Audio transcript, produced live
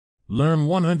Learn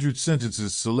 100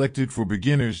 sentences selected for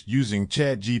beginners using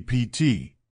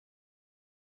ChatGPT.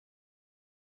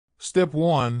 Step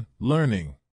 1.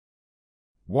 Learning.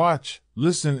 Watch,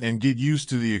 listen, and get used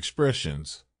to the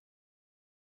expressions.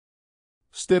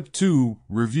 Step 2.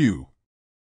 Review.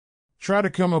 Try to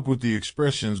come up with the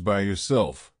expressions by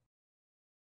yourself.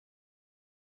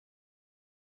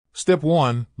 Step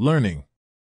 1. Learning.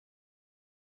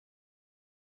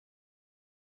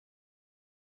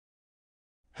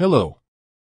 Hello.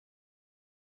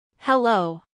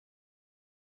 Hello.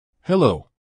 Hello.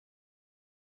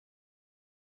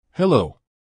 Hello.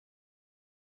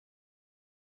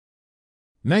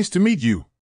 Nice to meet you.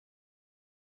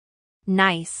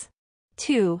 Nice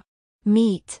to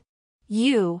meet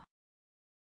you.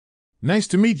 Nice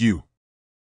to meet you.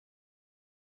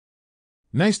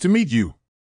 Nice to meet you.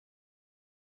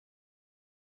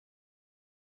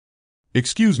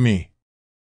 Excuse me.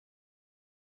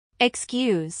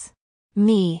 Excuse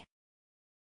me.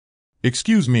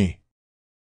 Excuse me.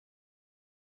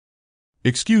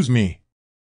 Excuse me.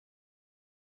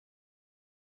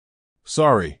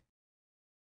 Sorry.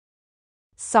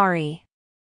 Sorry.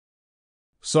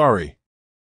 Sorry.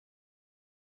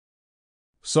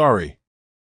 Sorry.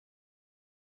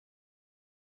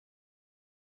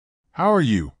 How are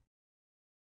you?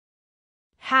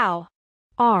 How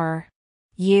are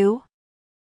you?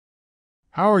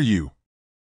 How are you?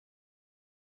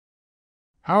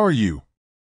 How are you?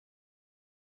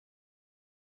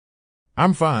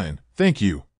 I'm fine, thank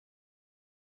you.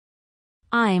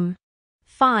 I'm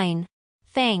fine,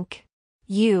 thank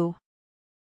you.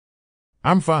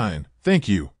 I'm fine, thank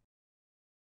you.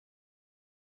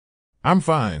 I'm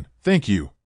fine, thank you.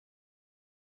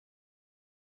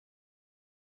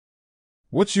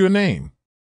 What's your name?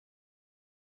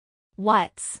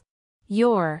 What's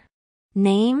your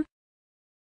name?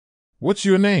 What's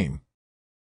your name?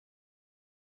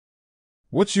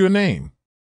 What's your name?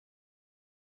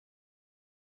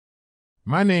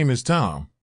 My name is Tom.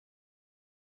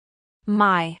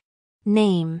 My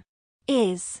name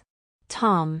is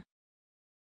Tom.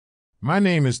 My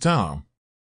name is Tom.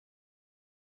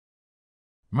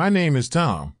 My name is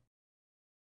Tom.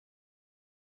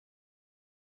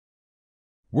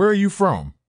 Where are you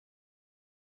from?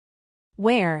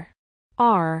 Where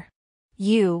are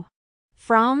you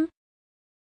from?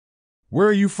 Where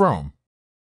are you from?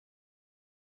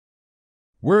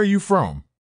 Where are you from?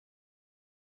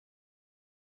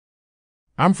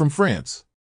 I'm from France.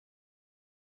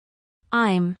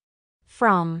 I'm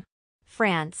from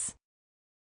France.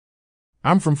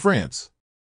 I'm from France.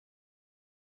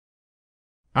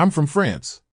 I'm from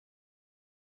France.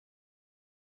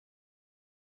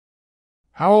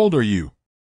 How old are you?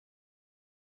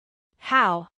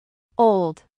 How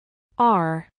old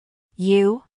are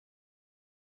you?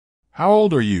 How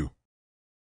old are you?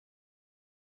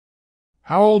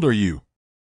 How old are you?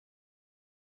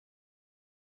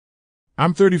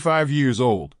 I'm 35 years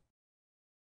old.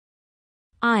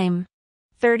 I'm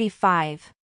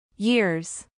 35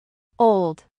 years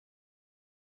old.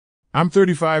 I'm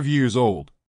 35 years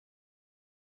old.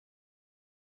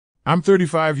 I'm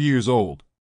 35 years old.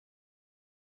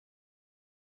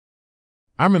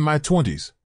 I'm in my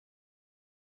 20s.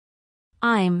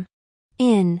 I'm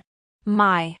in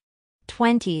my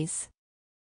 20s.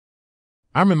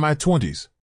 I'm in my 20s.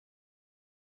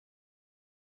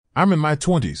 I'm in my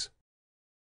 20s.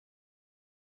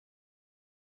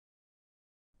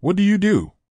 What do you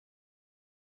do?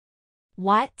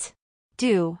 What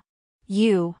do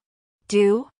you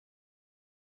do?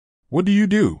 What do you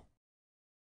do?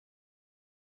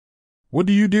 What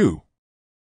do you do?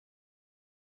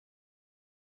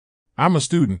 I'm a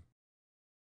student.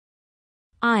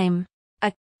 I'm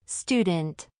a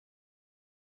student.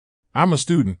 I'm a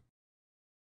student.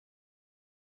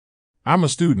 I'm a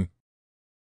student.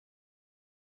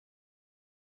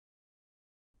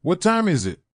 What time is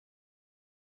it?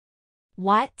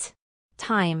 What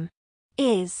time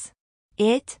is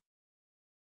it?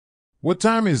 What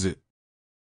time is it?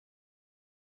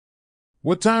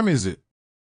 What time is it?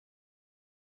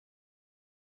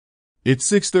 It's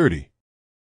 6:30.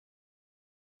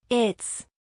 It's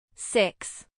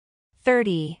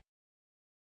 6:30.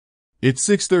 It's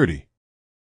 6:30.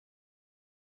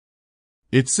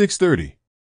 It's 6:30.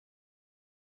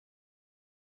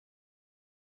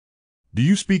 Do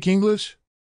you speak English?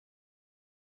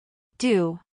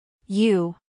 Do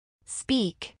you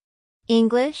speak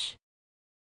English?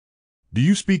 Do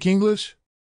you speak English?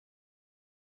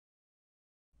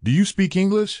 Do you speak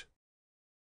English?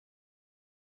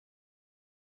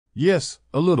 Yes,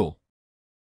 a little.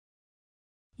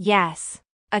 Yes,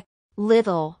 a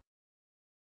little.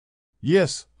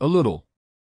 Yes, a little.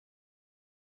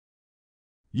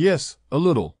 Yes, a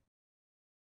little.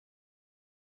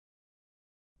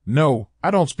 No,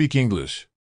 I don't speak English.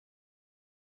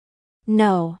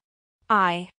 No,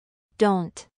 I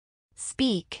don't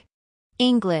speak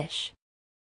English.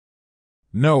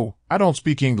 No, I don't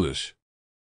speak English.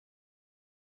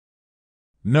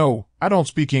 No, I don't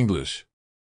speak English.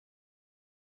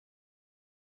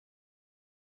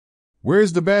 Where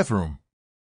is the bathroom?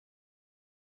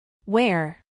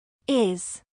 Where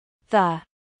is the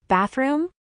bathroom?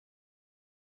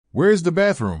 Where is the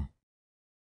bathroom?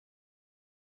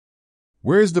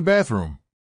 Where is the bathroom?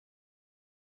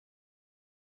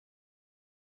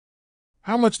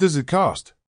 How much does it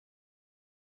cost?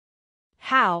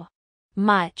 How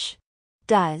much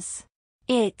does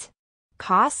it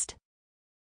cost?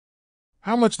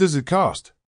 How much does it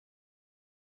cost?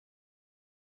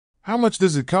 How much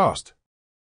does it cost?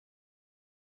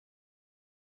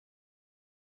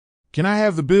 Can I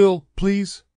have the bill,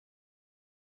 please?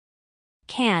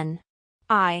 Can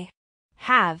I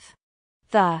have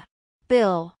the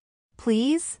bill,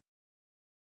 please?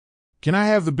 Can I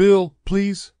have the bill,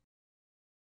 please?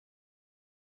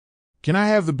 Can I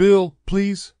have the bill,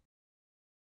 please?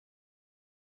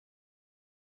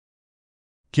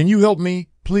 Can you help me,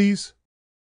 please?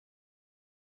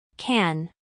 Can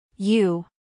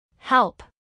you help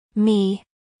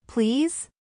me, please?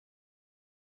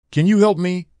 Can you help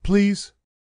me, please?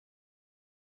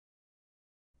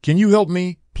 Can you help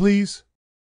me, please?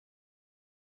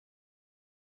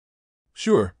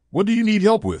 Sure. What do you need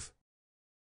help with?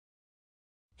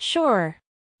 Sure.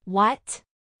 What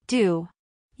do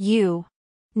you need help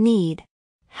with?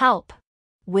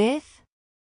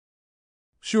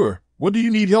 Sure. What do you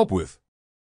need help with?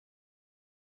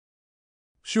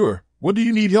 Sure. What do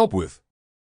you need help with?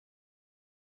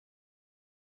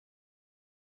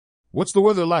 What's the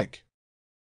weather like?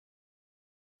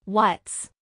 What's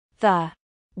the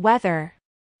weather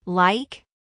like?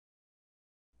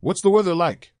 What's the weather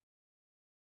like?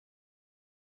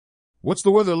 What's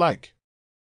the weather like?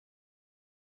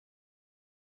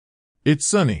 It's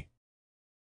sunny.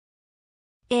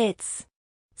 It's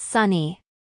sunny.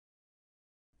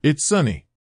 It's sunny.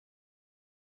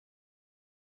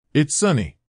 It's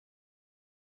sunny.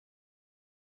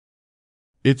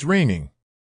 It's raining.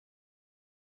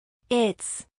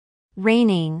 It's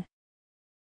raining.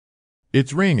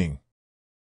 It's raining.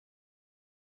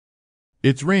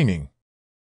 It's raining.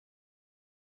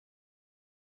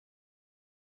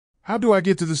 How do I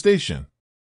get to the station?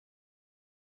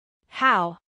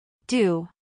 How do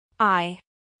I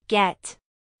get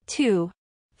to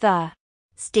the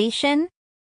station?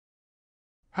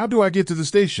 How do I get to the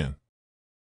station?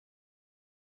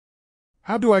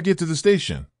 How do I get to the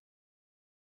station?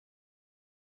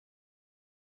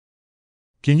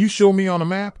 Can you show me on a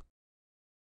map?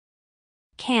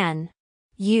 Can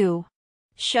you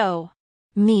show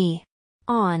me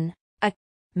on a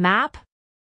map?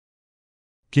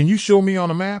 Can you show me on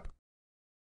a map?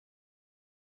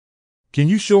 Can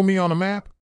you show me on a map?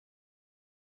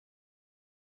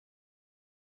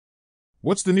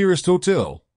 What's the nearest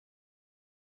hotel?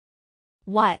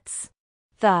 What's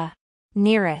the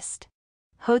nearest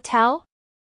hotel?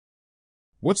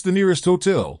 What's the nearest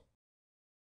hotel?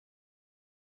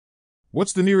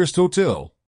 What's the nearest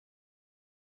hotel?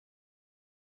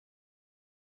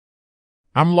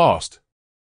 I'm lost.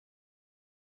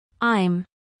 I'm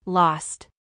lost.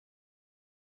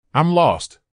 I'm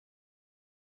lost.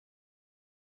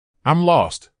 I'm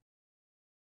lost.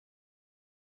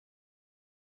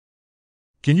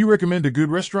 Can you recommend a good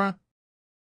restaurant?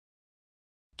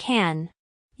 Can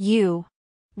you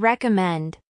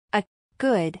recommend a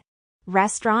good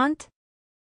restaurant?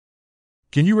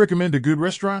 Can you recommend a good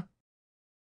restaurant?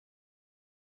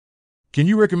 Can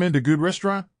you recommend a good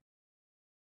restaurant?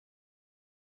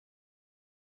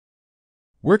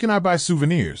 Where can I buy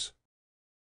souvenirs?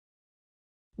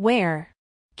 Where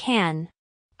can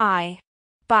I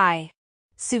buy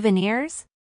souvenirs?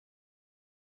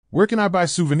 Where can I buy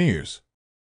souvenirs?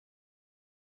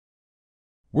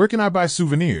 Where can I buy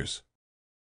souvenirs?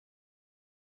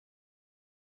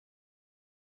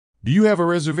 Do you have a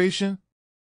reservation?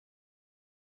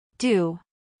 Do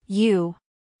you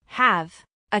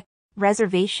have a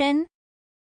reservation?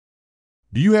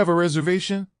 Do you have a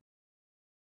reservation?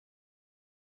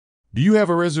 Do you have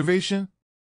a reservation?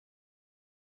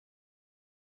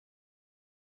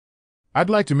 I'd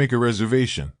like to make a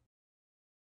reservation.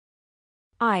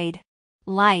 I'd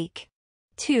like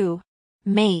to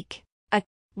make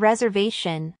a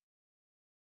reservation.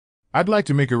 I'd like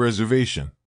to make a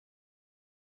reservation.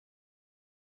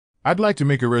 I'd like to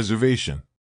make a reservation.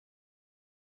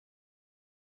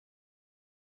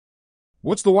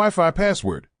 What's the Wi-Fi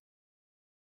password?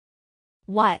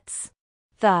 What's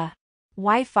the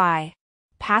Wi-Fi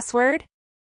password?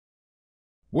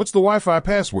 What's the Wi-Fi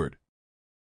password?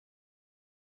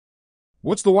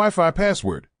 What's the Wi-Fi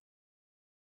password?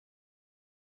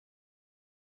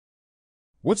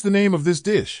 What's the name of this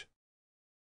dish?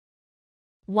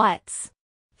 What's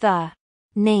the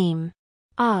name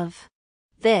of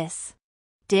this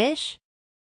dish?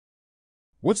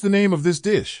 What's the name of this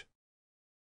dish?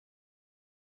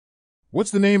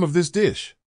 What's the name of this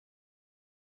dish?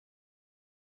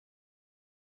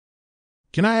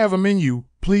 Can I have a menu,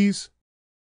 please?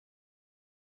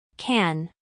 Can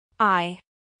I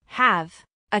have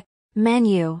a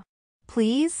menu,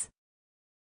 please?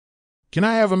 Can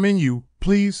I have a menu,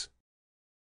 please?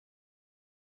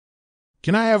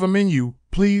 Can I have a menu,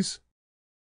 please?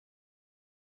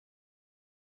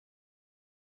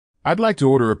 I'd like to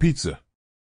order a pizza.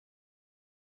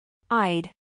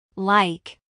 I'd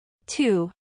like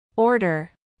to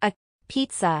order a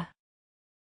pizza.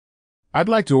 I'd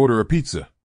like to order a pizza.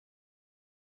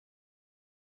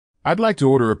 I'd like to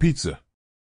order a pizza.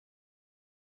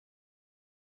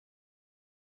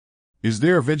 Is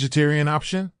there a vegetarian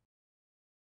option?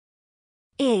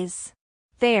 Is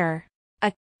there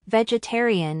a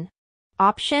vegetarian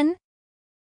option?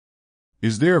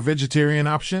 Is there a vegetarian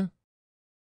option?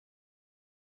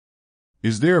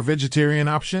 Is there a vegetarian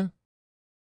option?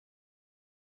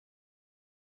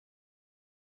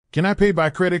 Can I pay by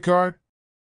credit card?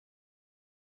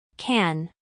 Can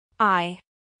I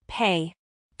pay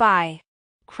by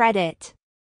credit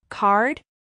card?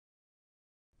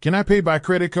 Can I pay by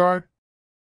credit card?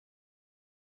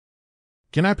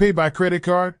 Can I pay by credit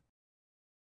card?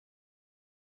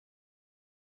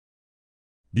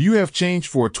 Do you have change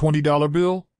for a $20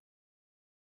 bill?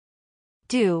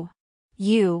 Do you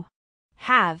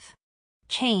have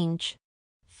change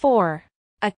for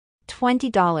a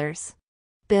 $20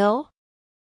 bill?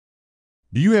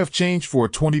 Do you have change for a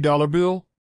 $20 bill?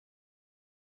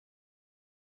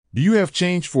 Do you have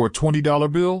change for a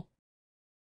 $20 bill?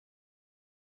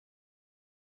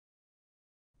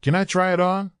 Can I try it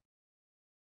on?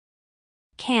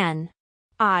 Can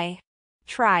I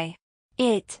try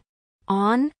it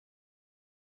on?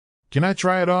 Can I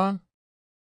try it on?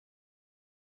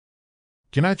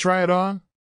 Can I try it on?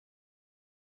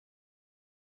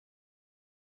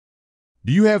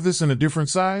 Do you have this in a different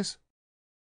size?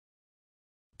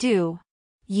 Do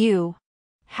you have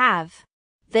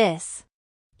this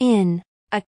in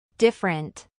a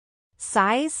different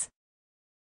size?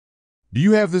 Do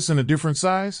you have this in a different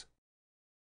size?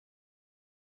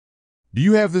 Do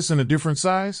you have this in a different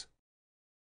size?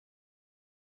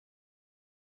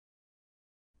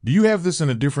 Do you have this in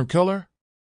a different color?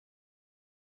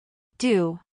 Do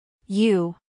you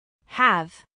have this in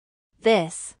a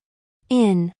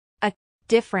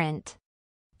different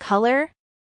color?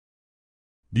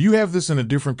 Do you have this in a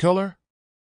different color?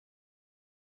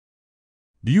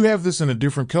 Do you have this in a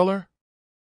different color?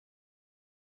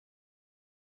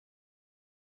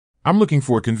 I'm looking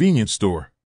for a convenience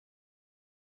store.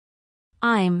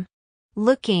 I'm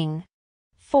looking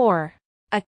for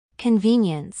a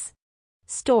convenience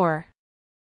store.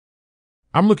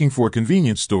 I'm looking for a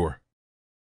convenience store.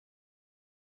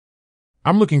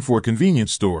 I'm looking for a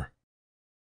convenience store.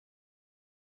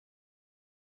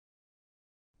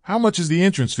 How much is the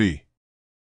entrance fee?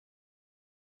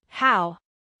 How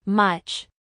much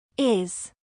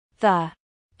is the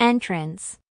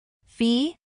entrance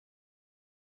fee?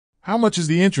 How much is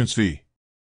the entrance fee?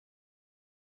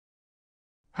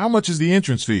 How much is the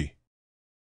entrance fee?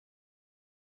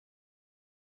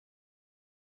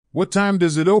 What time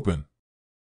does it open?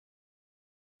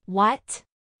 What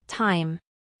time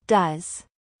does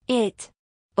it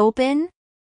open?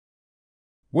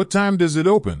 What time does it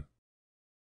open?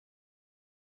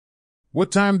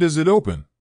 What time does it open?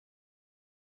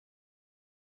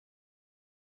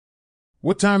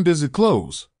 What time does it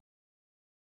close?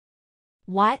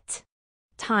 What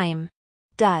time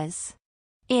does it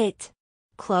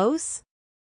close?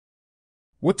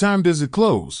 What time does it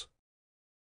close?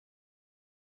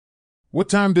 What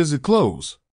time does it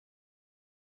close?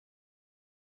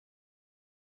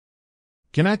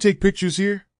 Can I take pictures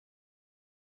here?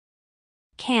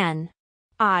 Can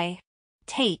I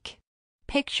take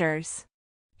pictures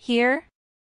here?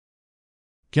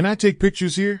 Can I take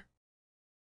pictures here?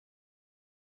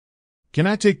 Can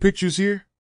I take pictures here?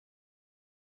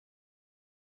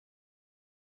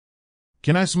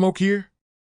 Can I smoke here?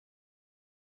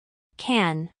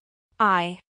 Can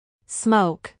I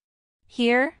smoke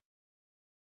here?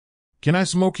 Can I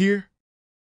smoke here?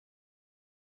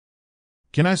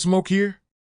 Can I smoke here?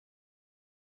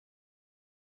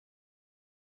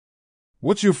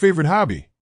 What's your favorite hobby?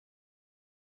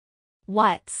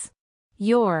 What's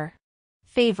your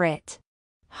favorite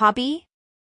hobby?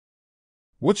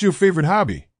 What's your favorite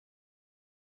hobby?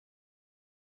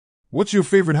 What's your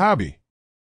favorite hobby?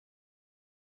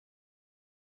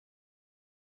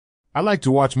 I like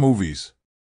to watch movies.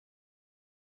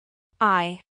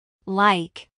 I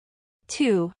like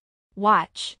to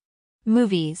watch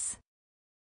movies.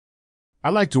 I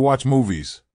like to watch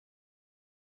movies.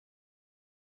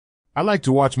 I like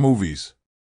to watch movies.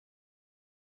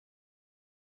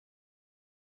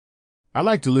 I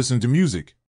like to listen to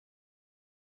music.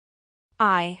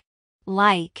 I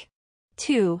like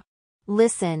to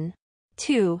listen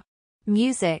to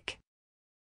music.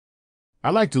 I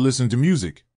like to listen to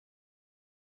music.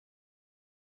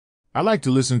 I like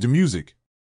to listen to music.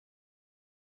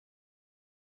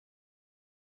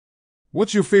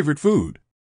 What's your favorite food?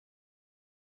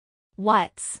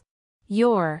 What's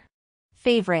your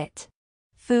favorite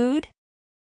food?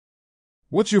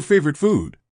 What's your favorite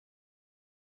food?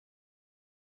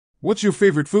 What's your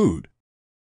favorite food?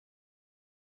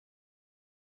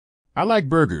 I like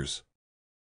burgers.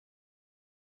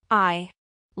 I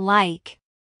like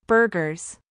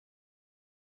burgers.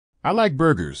 I like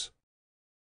burgers.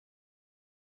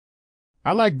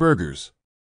 I like burgers.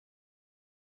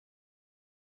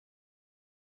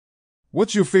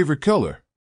 What's your favorite color?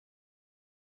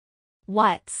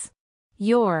 What's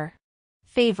your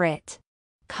favorite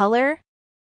color?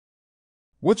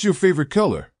 What's your favorite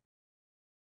color?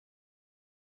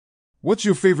 What's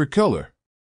your favorite color?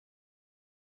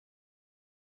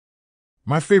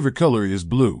 My favorite color is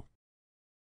blue.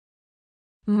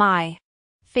 My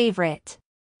favorite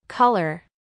color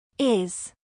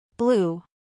is blue.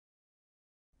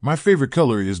 My favorite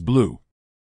color is blue.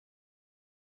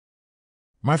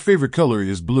 My favorite color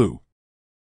is blue.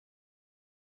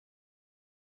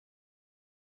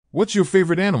 What's your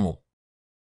favorite animal?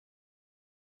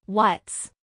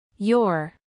 What's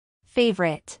your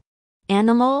favorite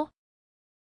animal?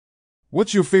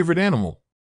 What's your favorite animal?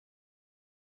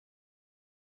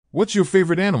 What's your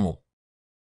favorite animal?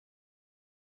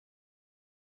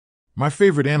 My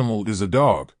favorite animal is a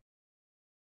dog.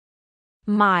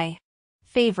 My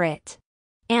favorite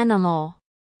animal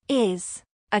is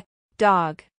a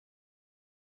dog.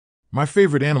 My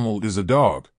favorite animal is a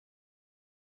dog.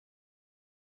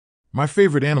 My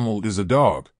favorite animal is a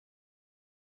dog.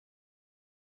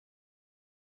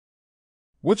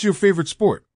 What's your favorite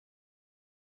sport?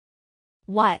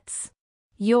 What's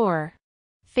your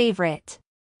favorite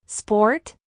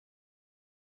sport?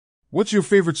 What's your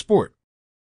favorite sport?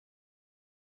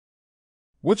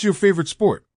 What's your favorite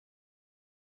sport?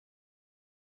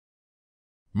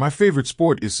 My favorite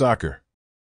sport is soccer.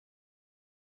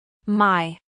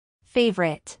 My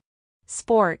favorite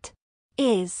sport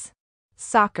is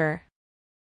soccer.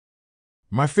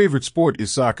 My favorite sport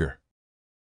is soccer.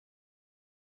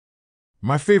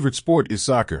 My favorite sport is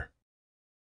soccer.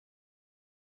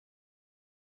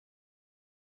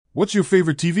 What's your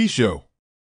favorite TV show?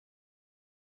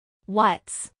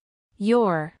 What's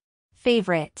your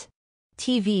favorite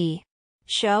TV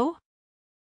show?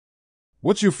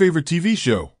 What's your favorite TV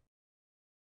show?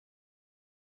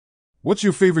 What's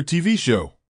your favorite TV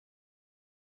show?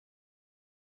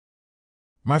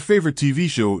 My favorite TV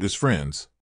show is Friends.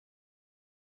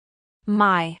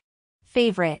 My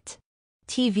favorite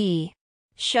TV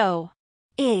show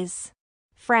is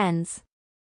Friends.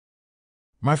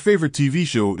 My favorite TV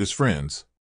show is Friends.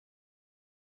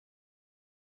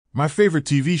 My favorite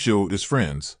TV show is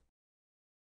Friends.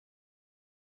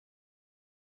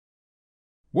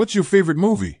 What's your favorite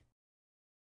movie?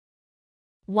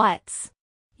 What's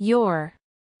your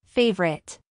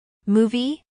favorite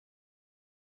movie?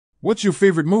 What's your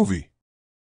favorite movie?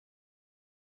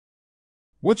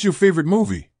 What's your favorite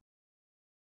movie?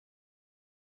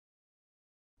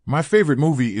 My favorite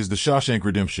movie is The Shawshank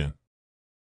Redemption.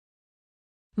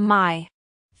 My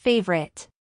favorite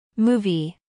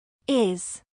movie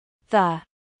is The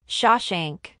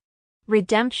Shawshank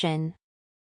Redemption.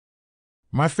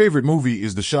 My favorite movie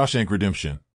is The Shawshank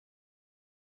Redemption.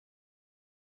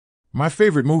 My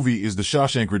favorite movie is The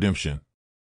Shawshank Redemption.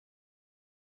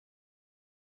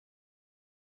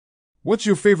 What's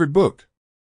your favorite book?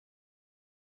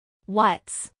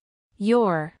 What's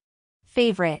your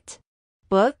favorite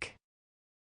book?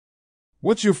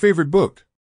 What's your favorite book?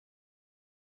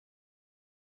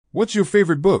 What's your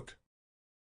favorite book?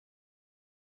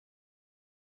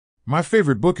 My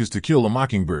favorite book is To Kill a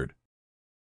Mockingbird.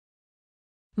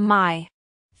 My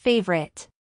favorite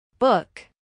book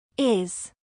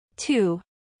is To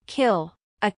Kill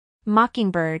a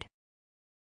Mockingbird.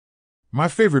 My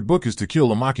favorite book is To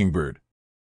Kill a Mockingbird.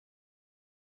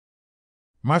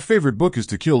 My favorite book is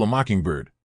To Kill a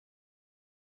Mockingbird.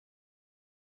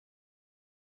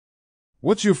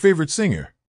 What's your favorite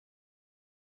singer?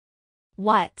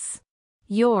 What's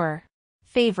your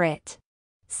favorite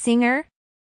singer?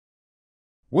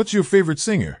 What's your favorite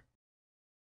singer?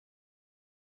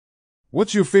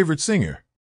 What's your favorite singer?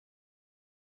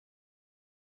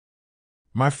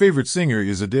 My favorite singer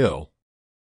is Adele.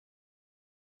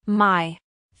 My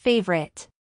favorite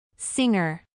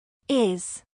singer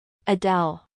is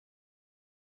Adele.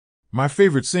 My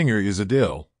favorite singer is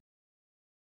Adele.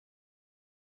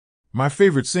 My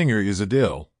favorite singer is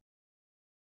Adele.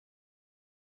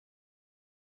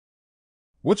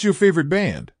 What's your favorite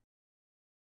band?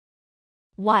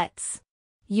 What's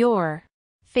your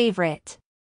favorite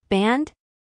band?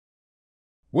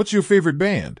 What's your favorite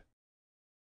band?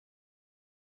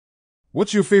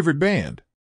 What's your favorite band?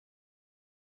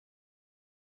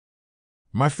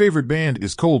 My favorite band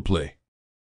is Coldplay.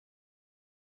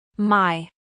 My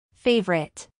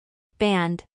favorite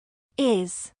band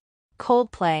is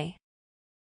Coldplay.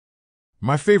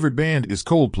 My favorite band is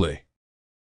Coldplay.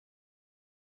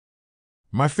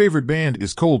 My favorite band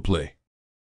is Coldplay.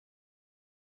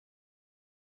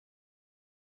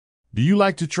 Do you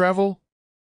like to travel?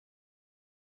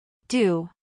 Do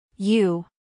you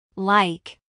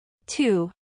like to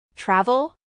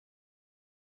travel?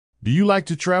 Do you like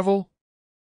to travel?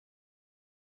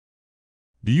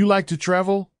 Do you like to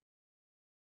travel?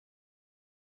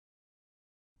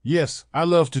 Yes, I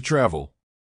love to travel.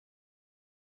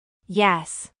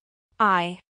 Yes,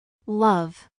 I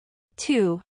love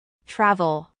to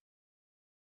travel.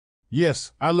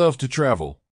 Yes, I love to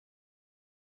travel.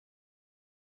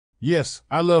 Yes,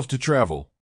 I love to travel.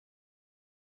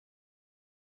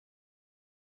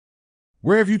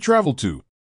 Where have you traveled to?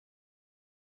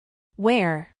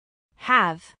 Where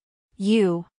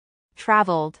have you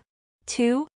traveled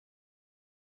to?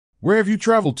 Where have you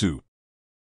traveled to?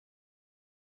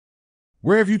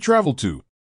 Where have you traveled to?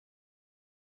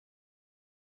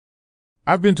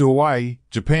 I've been to Hawaii,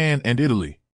 Japan, and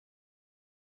Italy.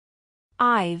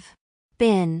 I've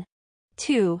been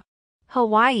to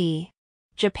Hawaii,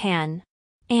 Japan,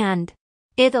 and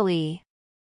Italy.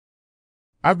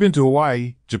 I've been to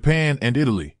Hawaii, Japan, and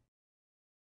Italy.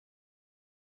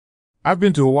 I've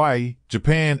been to Hawaii,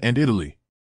 Japan, and Italy.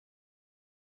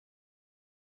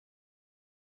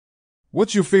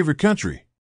 What's your favorite country?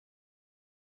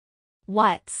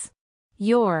 What's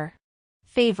your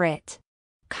favorite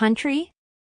country?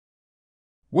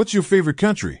 What's your favorite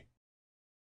country?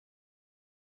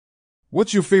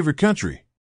 What's your favorite country?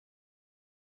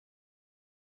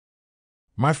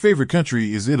 My favorite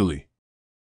country is Italy.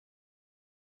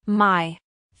 My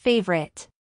favorite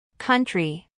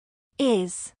country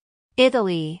is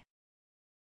Italy.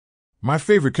 My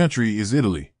favorite country is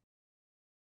Italy.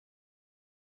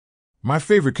 My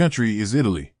favorite country is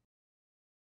Italy.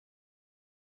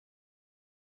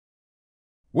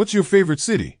 What's your favorite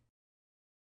city?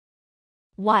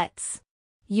 What's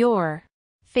your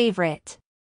favorite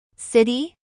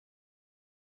city?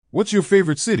 What's your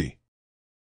favorite city?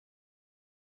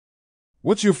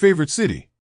 What's your favorite city?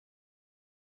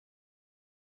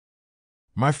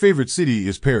 My favorite city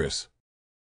is Paris.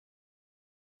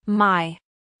 My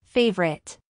favorite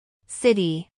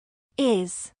city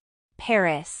is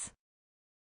Paris.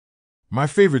 My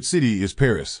favorite city is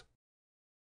Paris.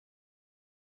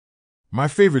 My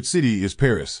favorite city is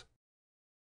Paris.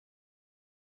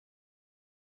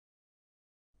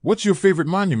 What's your favorite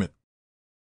monument?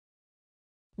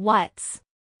 What's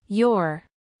your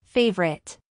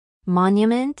favorite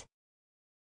monument?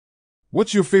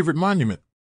 What's your favorite monument?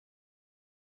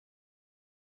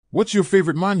 What's your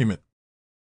favorite monument?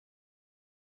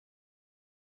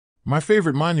 My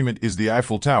favorite monument is the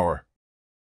Eiffel Tower.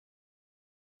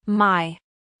 My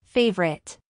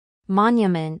favorite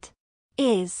monument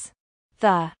is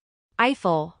the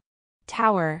Eiffel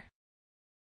Tower.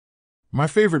 My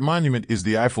favorite monument is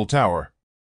the Eiffel Tower.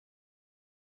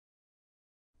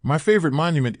 My favorite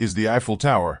monument is the Eiffel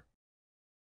Tower.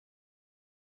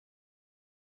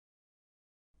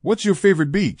 What's your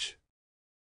favorite beach?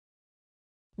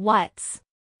 What's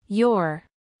your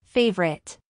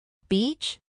favorite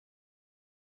beach?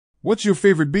 What's your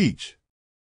favorite beach?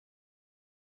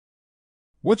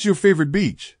 What's your favorite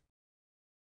beach?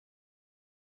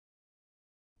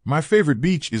 My favorite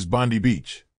beach is Bondi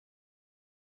Beach.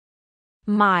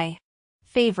 My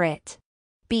favorite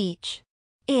beach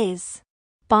is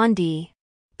Bondi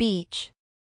Beach.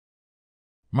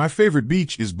 My favorite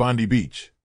beach is Bondi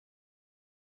Beach.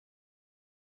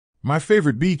 My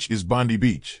favorite beach is Bondi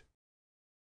Beach.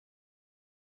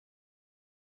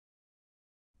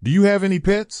 Do you have any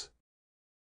pets?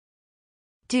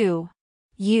 Do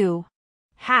you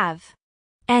have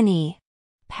any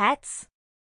pets?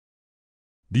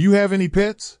 Do you have any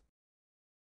pets?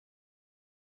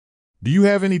 Do you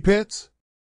have any pets?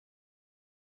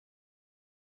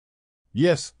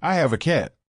 Yes, I have a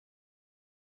cat.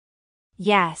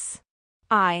 Yes,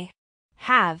 I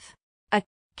have a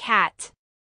cat.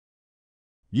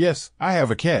 Yes, I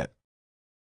have a cat.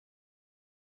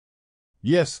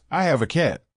 Yes, I have a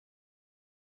cat.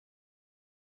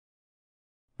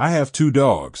 I have 2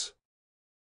 dogs.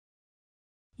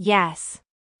 Yes,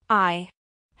 I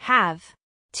have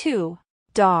 2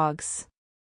 dogs.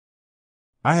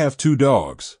 I have 2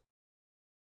 dogs.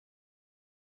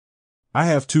 I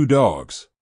have 2 dogs.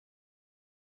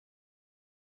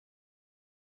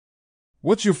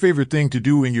 What's your favorite thing to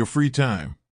do in your free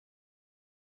time?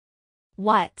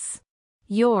 What's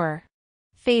your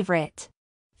favorite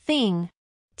thing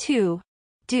to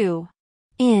do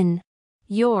in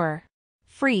your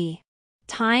free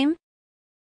time?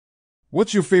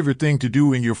 What's your favorite thing to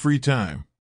do in your free time?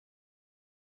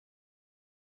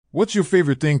 What's your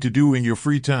favorite thing to do in your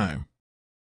free time?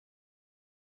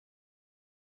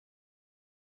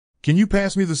 Can you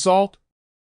pass me the salt?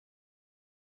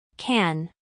 Can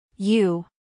you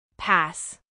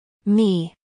pass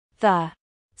me the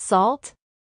salt?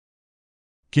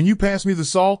 Can you pass me the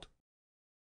salt?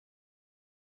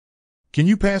 Can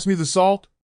you pass me the salt?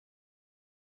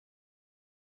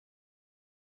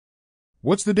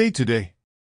 What's the date today?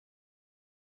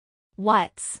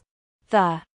 What's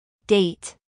the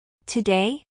date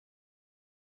today?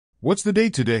 What's the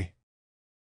date today?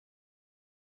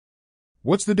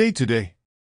 What's the date today?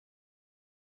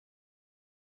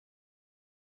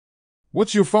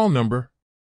 What's your phone number?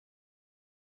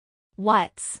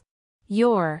 What's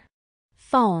your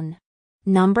phone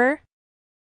number?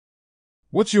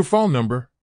 What's your phone number?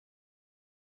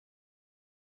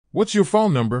 What's your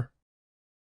phone number?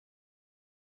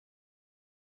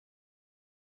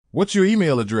 What's your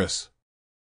email address?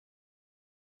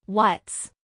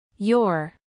 What's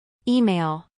your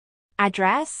email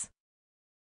address?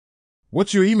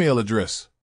 What's your email address?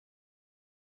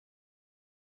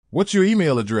 What's your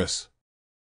email address?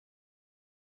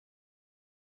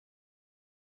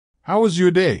 How was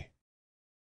your day?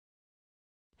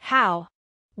 How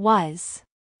was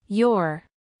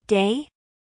your day?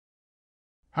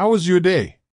 How was your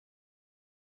day?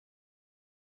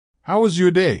 How was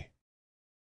your day?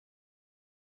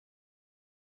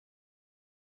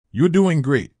 You're doing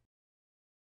great.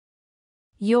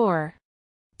 You're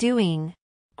doing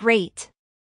great.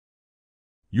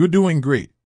 You're doing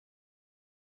great.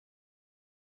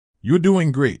 You're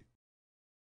doing great.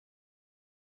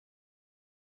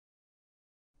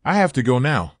 I have to go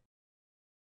now.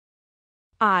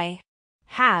 I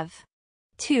have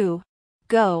to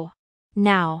go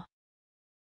now.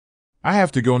 I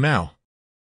have to go now.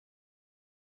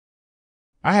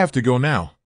 I have to go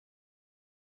now.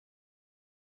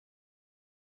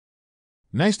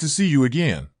 Nice to see you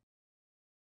again.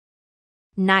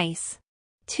 Nice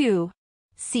to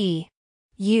see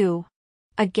you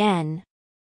again.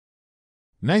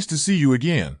 Nice to see you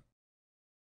again.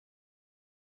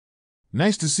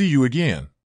 Nice to see you again.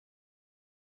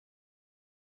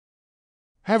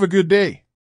 Have a good day.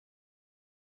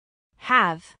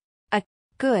 Have a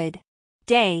good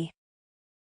day.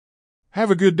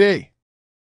 Have a good day.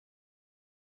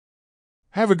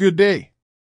 Have a good day.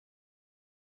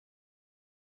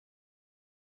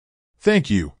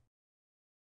 Thank you.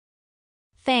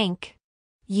 Thank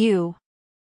you.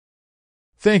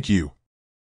 Thank you.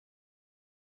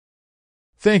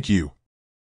 Thank you.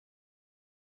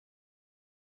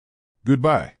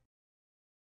 Goodbye.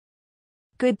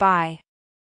 Goodbye.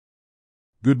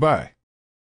 Goodbye.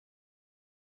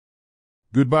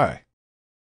 Goodbye.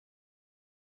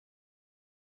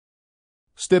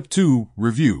 Step 2,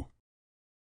 Review.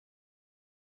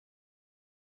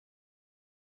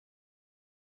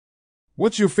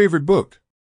 What's your favorite book?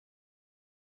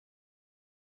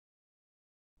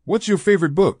 What's your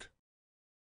favorite book?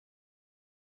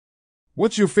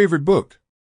 What's your favorite book?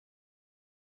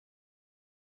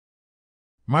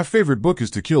 My favorite book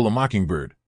is To Kill a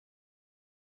Mockingbird.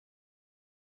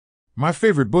 My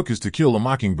favorite book is To Kill a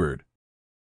Mockingbird.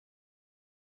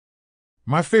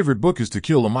 My favorite book is To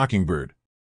Kill a Mockingbird.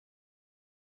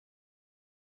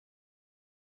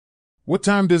 What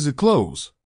time does it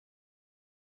close?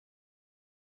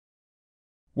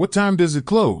 What time does it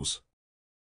close?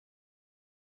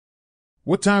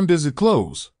 What time does it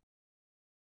close?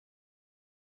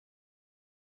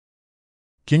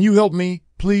 Can you help me,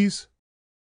 please?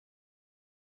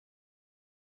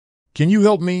 Can you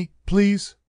help me,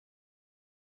 please?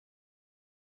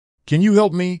 Can you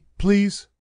help me, please?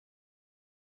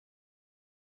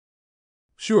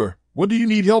 Sure, what do you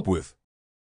need help with?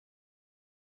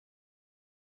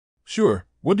 Sure,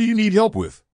 what do you need help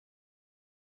with?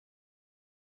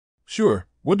 Sure,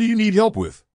 what do you need help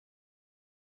with?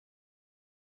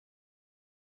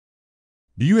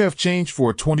 Do you have change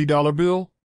for a $20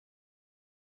 bill?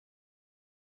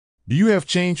 Do you have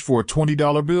change for a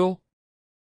 $20 bill?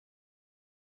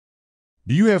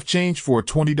 Do you have change for a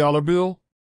 $20 bill?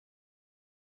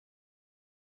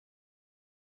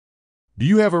 Do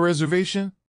you have a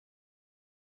reservation?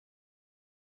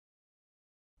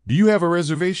 Do you have a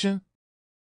reservation?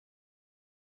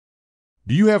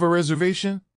 Do you have a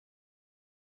reservation?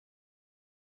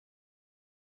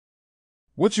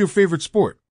 What's your favorite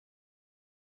sport?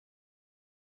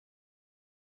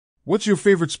 What's your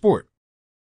favorite sport?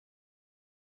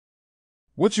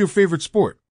 What's your favorite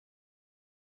sport?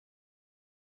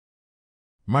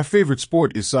 My favorite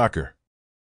sport is soccer.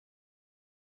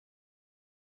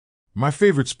 My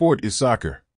favorite sport is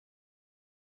soccer.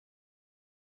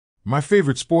 My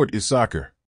favorite sport is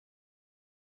soccer.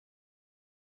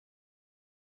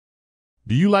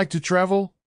 Do you like to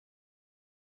travel?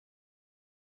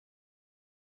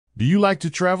 Do you like to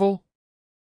travel?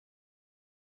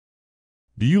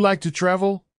 Do you like to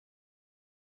travel?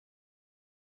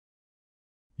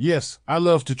 Yes, I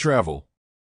love to travel.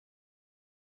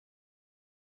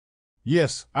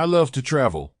 Yes, I love to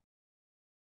travel.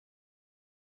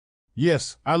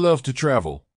 Yes, I love to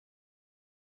travel.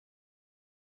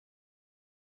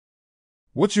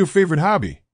 What's your favorite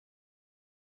hobby?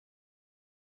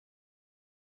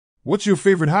 What's your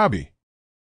favorite hobby?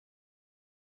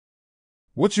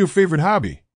 What's your favorite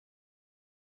hobby?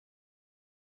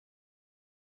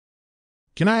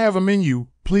 Can I have a menu,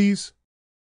 please?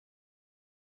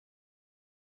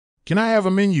 Can I have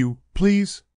a menu,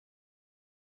 please?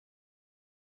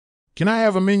 Can I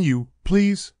have a menu,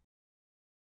 please?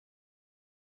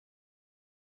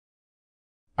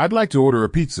 I'd like to order a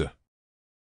pizza.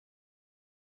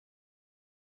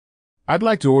 I'd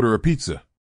like to order a pizza.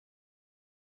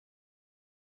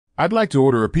 I'd like to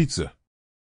order a pizza.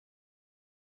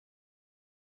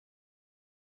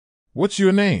 What's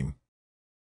your name?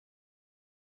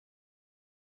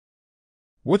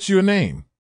 What's your name?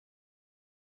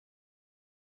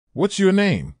 What's your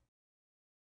name?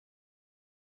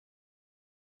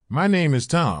 My name is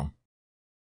Tom.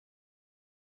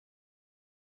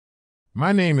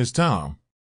 My name is Tom.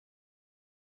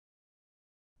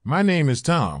 My name is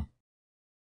Tom.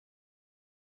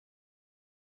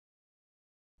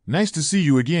 Nice to see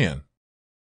you again.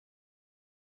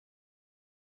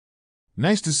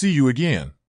 Nice to see you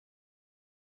again.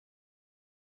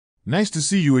 Nice to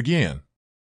see you again.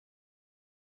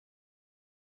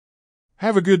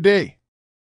 Have a good day.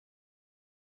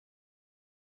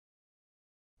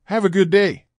 Have a good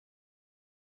day.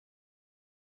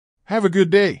 Have a good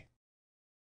day.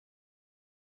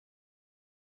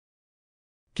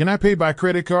 Can I pay by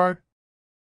credit card?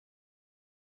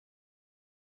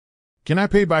 Can I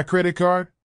pay by credit card?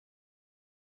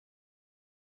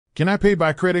 Can I pay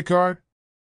by credit card?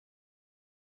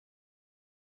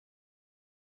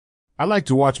 I like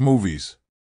to watch movies.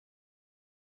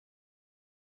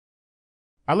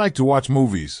 I like to watch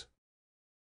movies.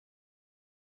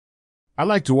 I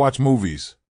like to watch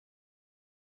movies.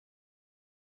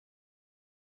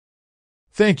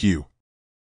 Thank you.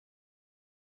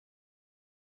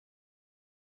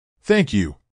 Thank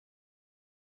you.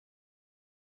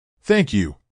 Thank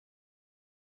you.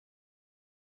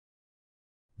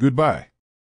 Goodbye.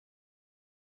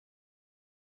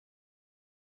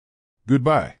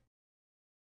 Goodbye.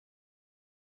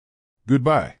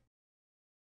 Goodbye.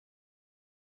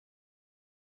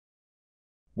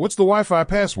 What's the Wi-Fi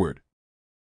password?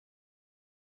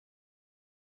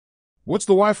 What's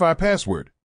the Wi-Fi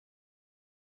password?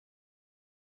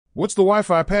 What's the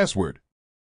Wi-Fi password?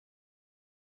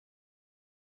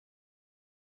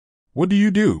 What do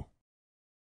you do?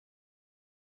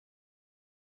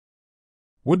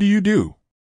 What do you do?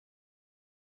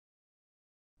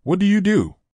 What do you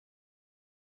do?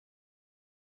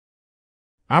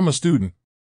 I'm a student.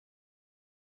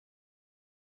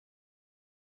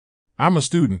 I'm a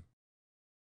student.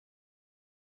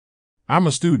 I'm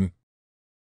a student.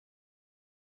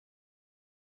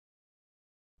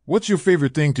 What's your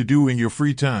favorite thing to do in your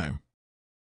free time?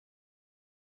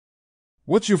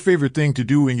 What's your favorite thing to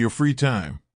do in your free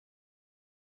time?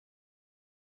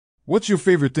 What's your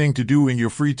favorite thing to do in your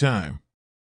free time?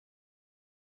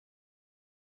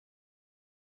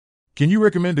 Can you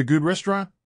recommend a good restaurant?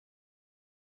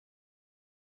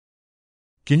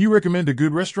 Can you recommend a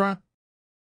good restaurant?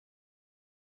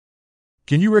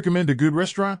 Can you recommend a good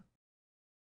restaurant?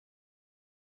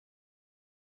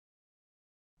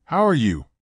 How are you?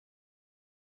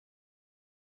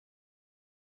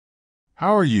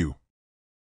 How are you?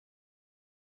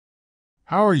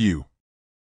 How are you?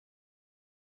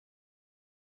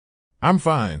 I'm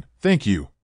fine, thank you.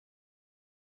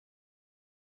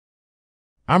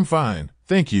 I'm fine,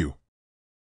 thank you.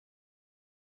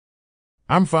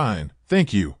 I'm fine,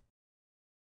 thank you.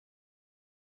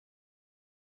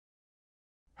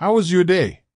 How was your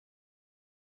day?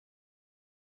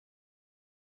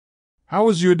 How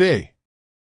was your day?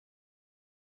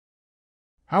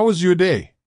 How was your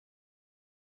day?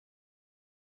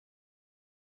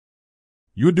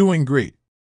 You're doing great.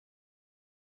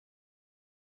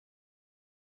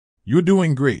 You're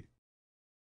doing great.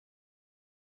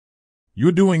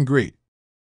 You're doing great.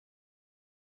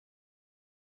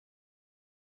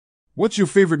 What's your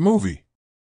favorite movie?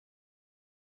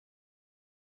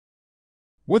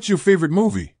 What's your favorite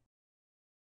movie?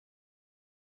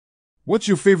 What's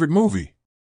your favorite movie?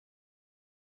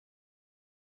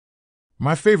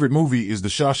 My favorite movie is The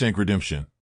Shawshank Redemption.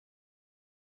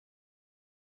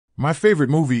 My favorite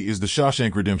movie is The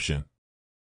Shawshank Redemption.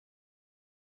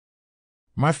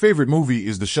 My favorite movie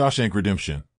is The Shawshank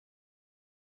Redemption.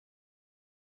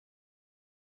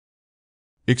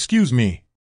 Excuse me.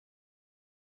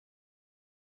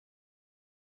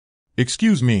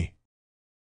 Excuse me.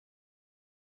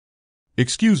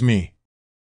 Excuse me.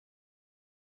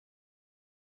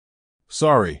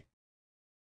 Sorry.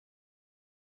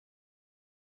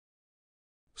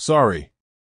 Sorry.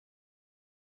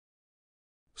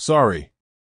 Sorry.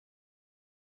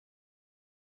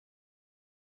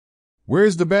 Where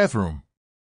is the bathroom?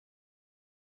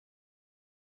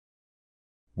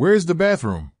 Where is the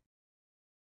bathroom?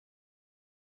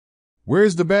 Where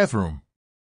is the bathroom?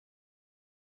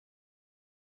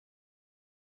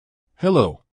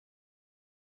 Hello.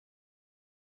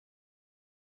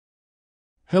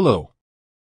 Hello.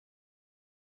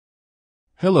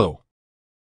 Hello.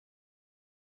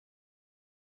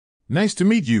 Nice to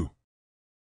meet you.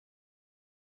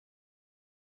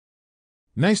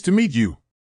 Nice to meet you.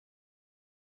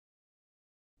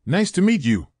 Nice to meet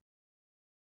you.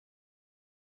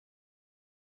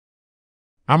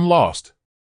 I'm lost.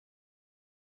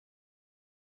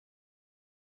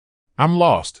 I'm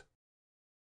lost.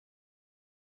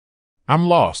 I'm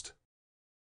lost.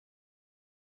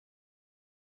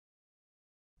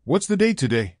 What's the date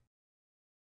today?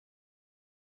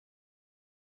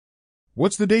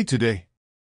 What's the date today?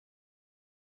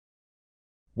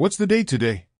 What's the date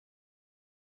today?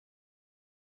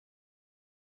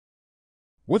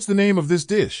 What's the name of this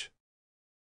dish?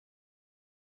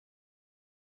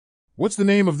 What's the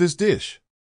name of this dish?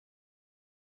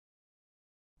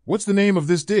 What's the name of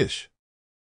this dish?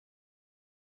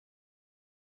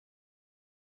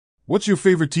 What's your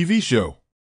favorite TV show?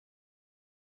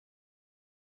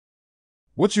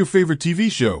 What's your favorite TV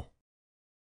show?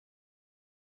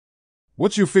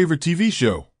 What's your favorite TV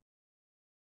show?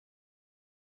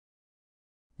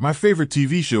 My favorite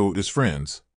TV show is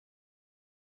Friends.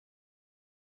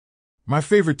 My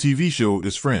favorite TV show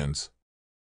is Friends.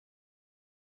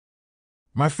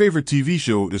 My favorite TV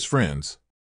show is Friends.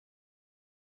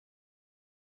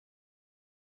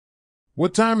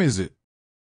 What time is it?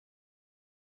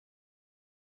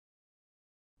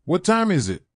 What time is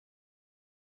it?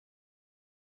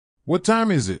 What time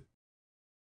is it?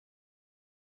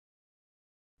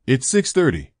 It's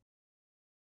 6:30.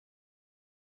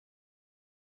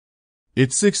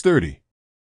 It's 6:30.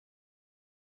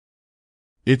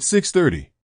 It's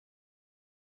 6:30.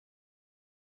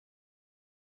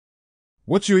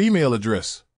 What's your email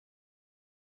address?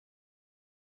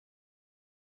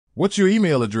 What's your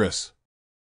email address?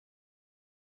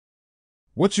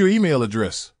 What's your email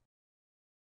address?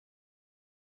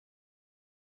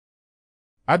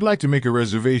 I'd like to make a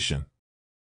reservation.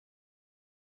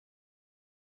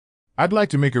 I'd like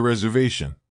to make a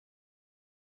reservation.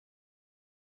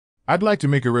 I'd like to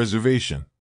make a reservation.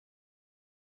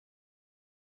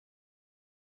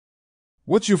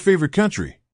 What's your favorite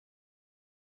country?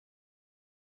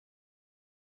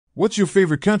 What's your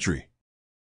favorite country?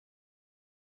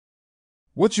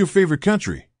 What's your favorite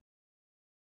country?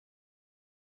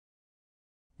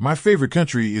 My favorite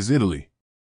country is Italy.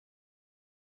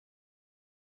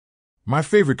 My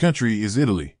favorite country is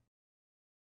Italy.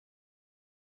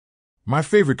 My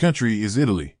favorite country is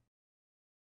Italy.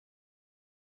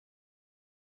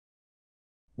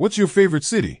 What's your favorite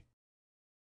city?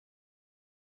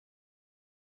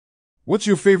 What's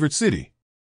your favorite city?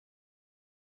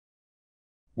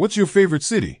 What's your favorite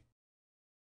city?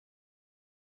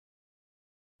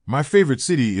 My favorite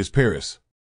city is Paris.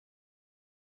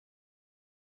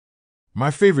 My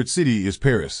favorite city is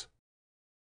Paris.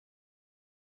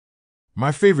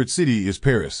 My favorite city is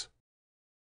Paris.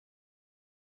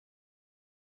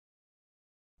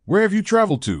 Where have you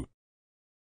traveled to?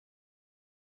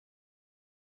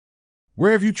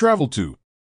 Where have you traveled to?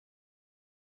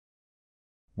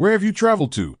 Where have you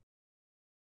traveled to?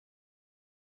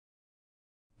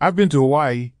 I've been to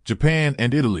Hawaii, Japan,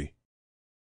 and Italy.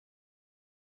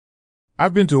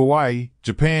 I've been to Hawaii,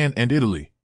 Japan, and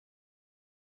Italy.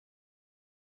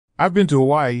 I've been to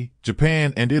Hawaii,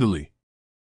 Japan, and Italy.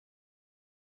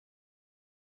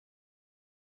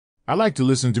 I like to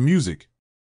listen to music.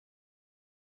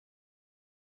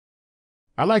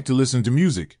 I like to listen to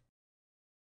music.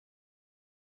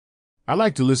 I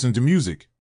like to listen to music.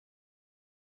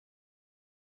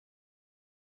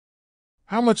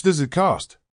 How much does it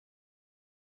cost?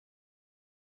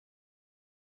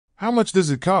 How much does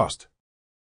it cost?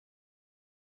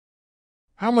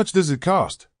 How much does it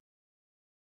cost?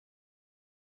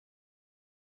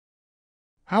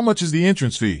 How much is the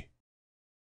entrance fee?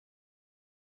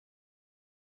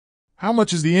 How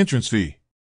much is the entrance fee?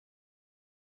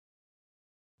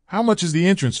 How much is the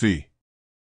entrance fee?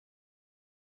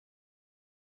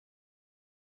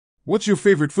 What's your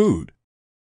favorite food?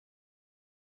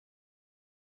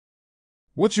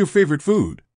 What's your favorite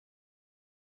food?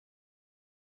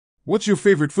 What's your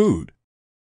favorite food?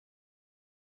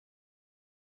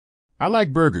 I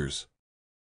like burgers.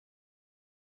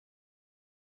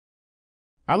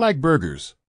 I like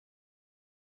burgers.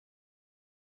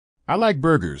 I like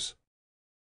burgers.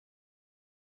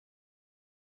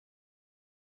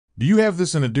 Do you have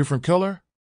this in a different color?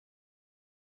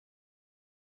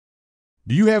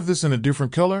 Do you have this in a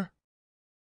different color?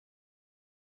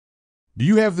 Do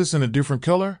you have this in a different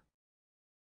color?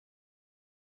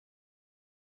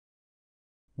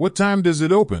 What time does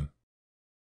it open?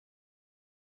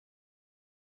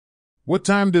 What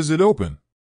time does it open?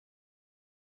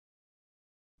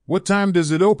 What time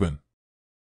does it open?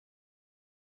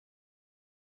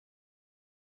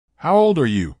 How old are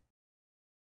you?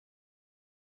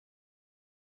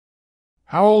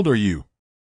 How old are you?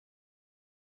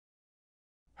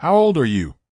 How old are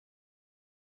you?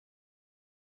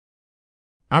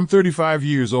 I'm 35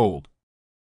 years old.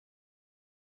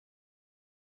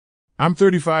 I'm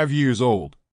 35 years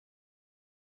old.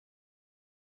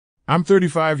 I'm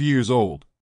 35 years old.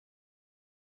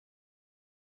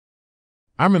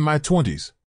 I'm in my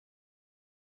 20s.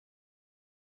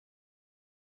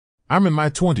 I'm in my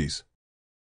 20s.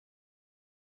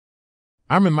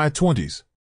 I'm in my 20s.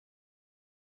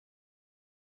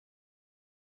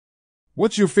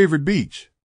 What's your favorite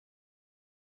beach?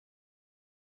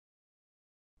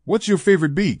 What's your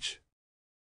favorite beach?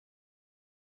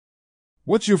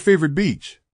 What's your favorite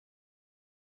beach?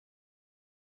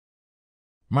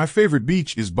 My favorite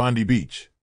beach is Bondi Beach.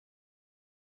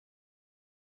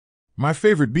 My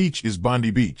favorite beach is Bondi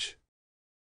Beach.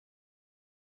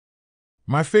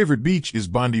 My favorite beach is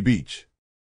Bondi Beach.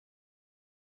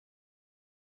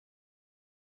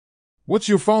 What's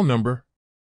your phone number?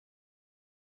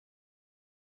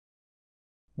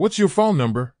 What's your phone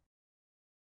number?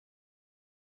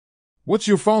 What's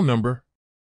your phone number?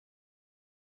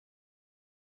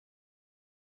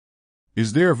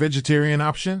 Is there a vegetarian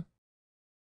option?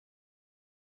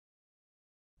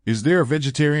 Is there a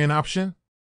vegetarian option?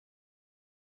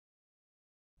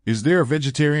 Is there a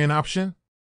vegetarian option?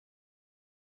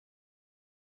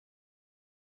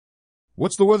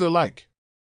 What's the weather like?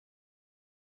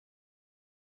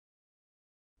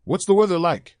 What's the weather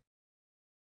like?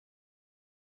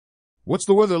 What's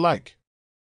the weather like?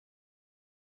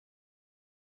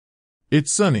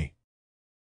 It's sunny.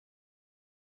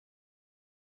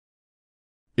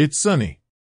 It's sunny.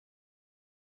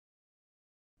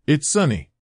 It's sunny.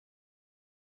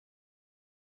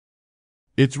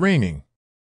 It's raining.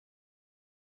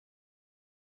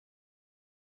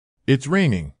 It's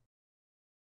raining.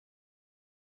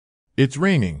 It's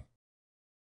raining.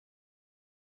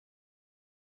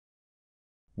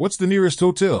 What's the nearest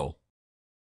hotel?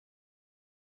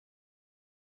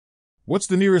 What's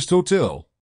the nearest hotel?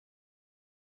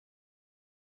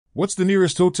 What's the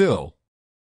nearest hotel?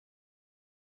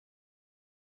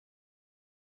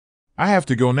 I have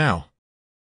to go now.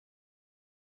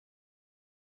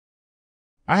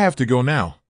 I have to go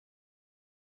now.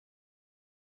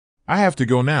 I have to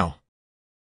go now.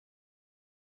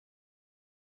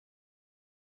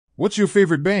 What's your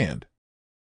favorite band?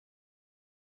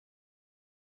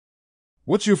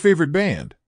 What's your favorite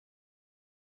band?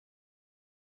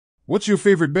 What's your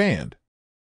favorite band?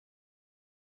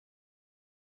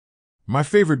 My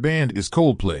favorite band is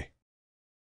Coldplay.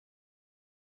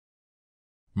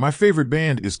 My favorite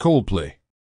band is Coldplay.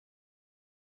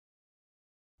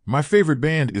 My favorite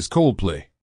band is Coldplay.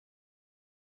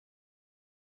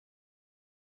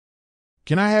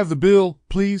 Can I have the bill,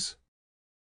 please?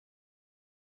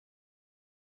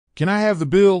 Can I have the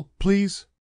bill, please?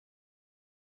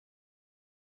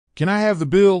 Can I have the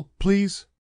bill, please?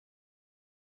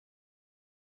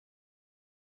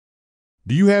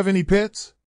 Do you have any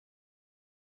pets?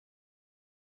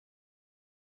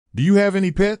 Do you have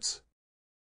any pets?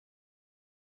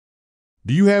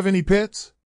 Do you have any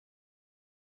pets?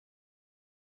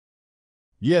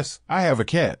 Yes, I have a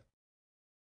cat.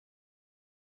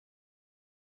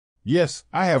 Yes,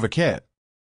 I have a cat.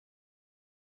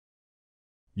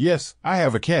 Yes, I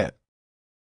have a cat.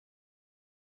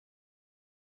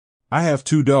 I have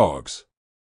 2 dogs.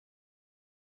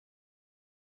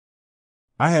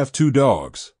 I have 2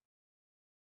 dogs.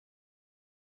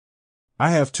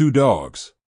 I have 2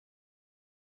 dogs.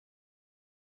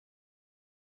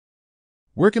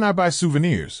 Where can I buy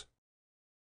souvenirs?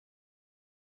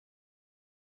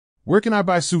 Where can I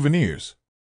buy souvenirs?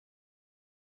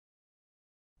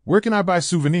 Where can I buy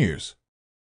souvenirs?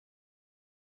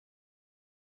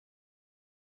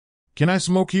 Can I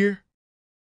smoke here?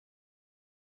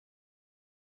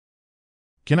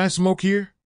 Can I smoke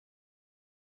here?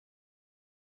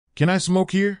 Can I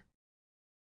smoke here?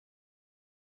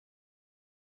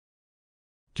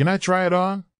 Can I try it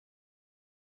on?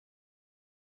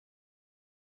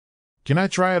 Can I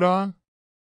try it on?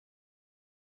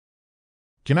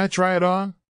 Can I try it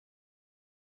on?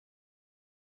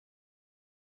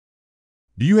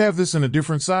 Do you have this in a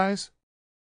different size?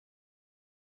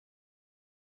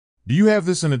 Do you have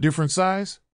this in a different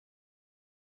size?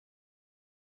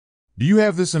 Do you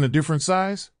have this in a different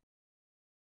size?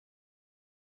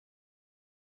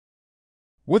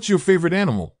 What's your favorite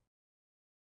animal?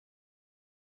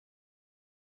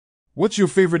 What's your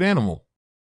favorite animal?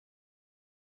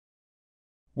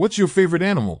 What's your favorite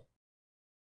animal?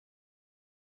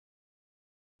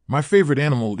 My favorite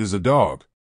animal is a dog.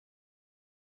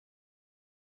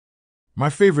 My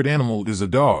favorite animal is a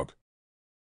dog.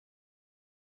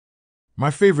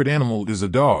 My favorite animal is a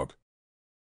dog.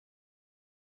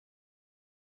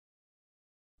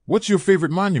 What's your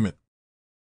favorite monument?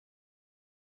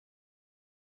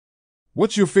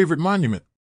 What's your favorite monument?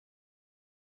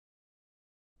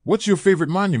 What's your favorite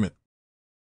monument?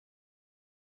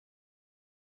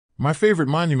 My favorite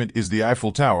monument is the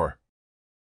Eiffel Tower.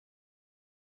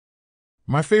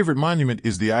 My favorite monument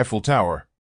is the Eiffel Tower.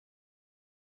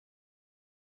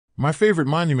 My favorite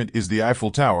monument is the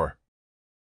Eiffel Tower.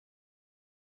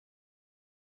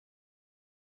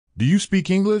 Do you speak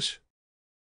English?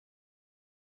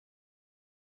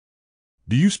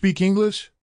 Do you speak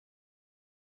English?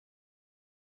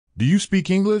 Do you speak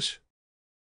English?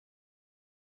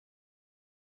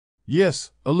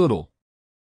 Yes, a little.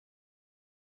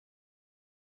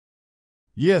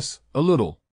 Yes, a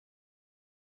little.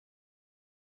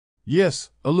 Yes,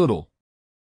 a little.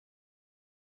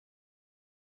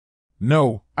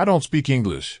 No, I don't speak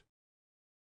English.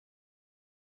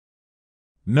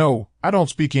 No, I don't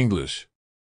speak English.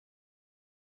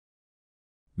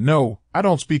 No, I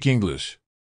don't speak English.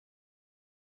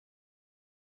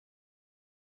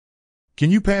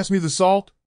 Can you pass me the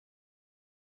salt?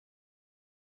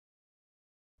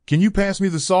 Can you pass me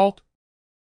the salt?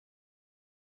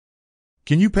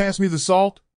 Can you pass me the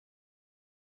salt?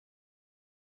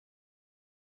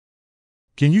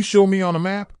 Can you show me on a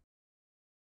map?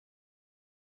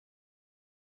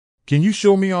 Can you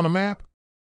show me on a map?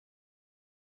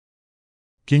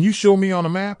 Can you show me on a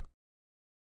map?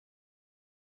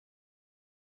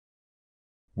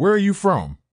 Where are you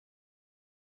from?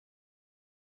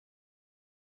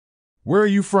 Where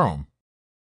are you from?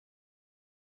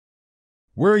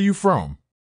 Where are you from?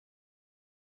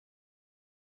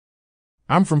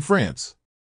 I'm from France.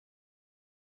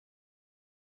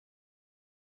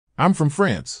 I'm from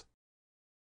France.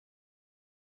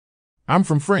 I'm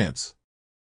from France.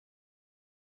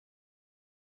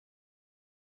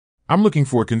 I'm looking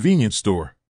for a convenience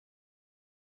store.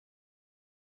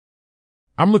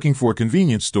 I'm looking for a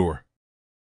convenience store.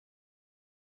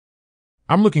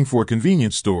 I'm looking for a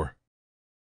convenience store.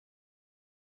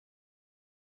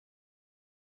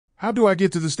 How do I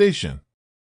get to the station?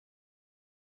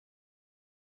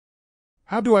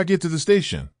 How do I get to the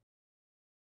station?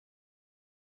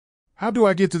 How do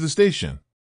I get to the station?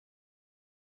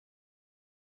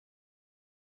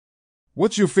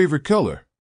 What's your favorite color?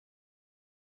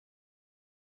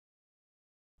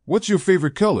 What's your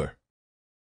favorite color?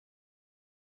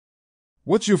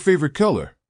 What's your favorite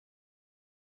color?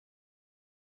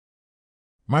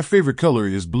 My favorite color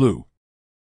is blue.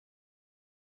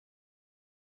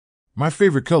 My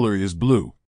favorite color is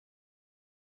blue.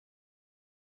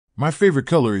 My favorite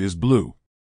color is blue.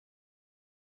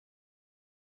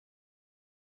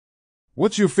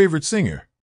 What's your favorite singer?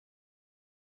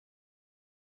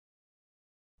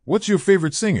 What's your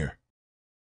favorite singer?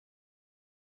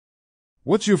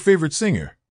 What's your favorite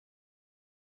singer?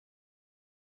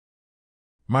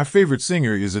 My favorite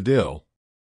singer is Adele.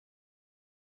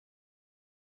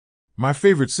 My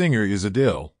favorite singer is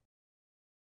Adele.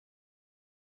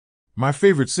 My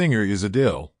favorite singer is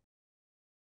Adele.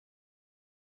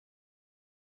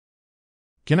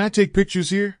 Can I take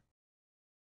pictures here?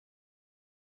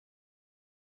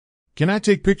 Can I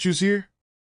take pictures here?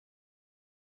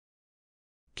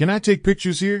 Can I take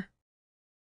pictures here?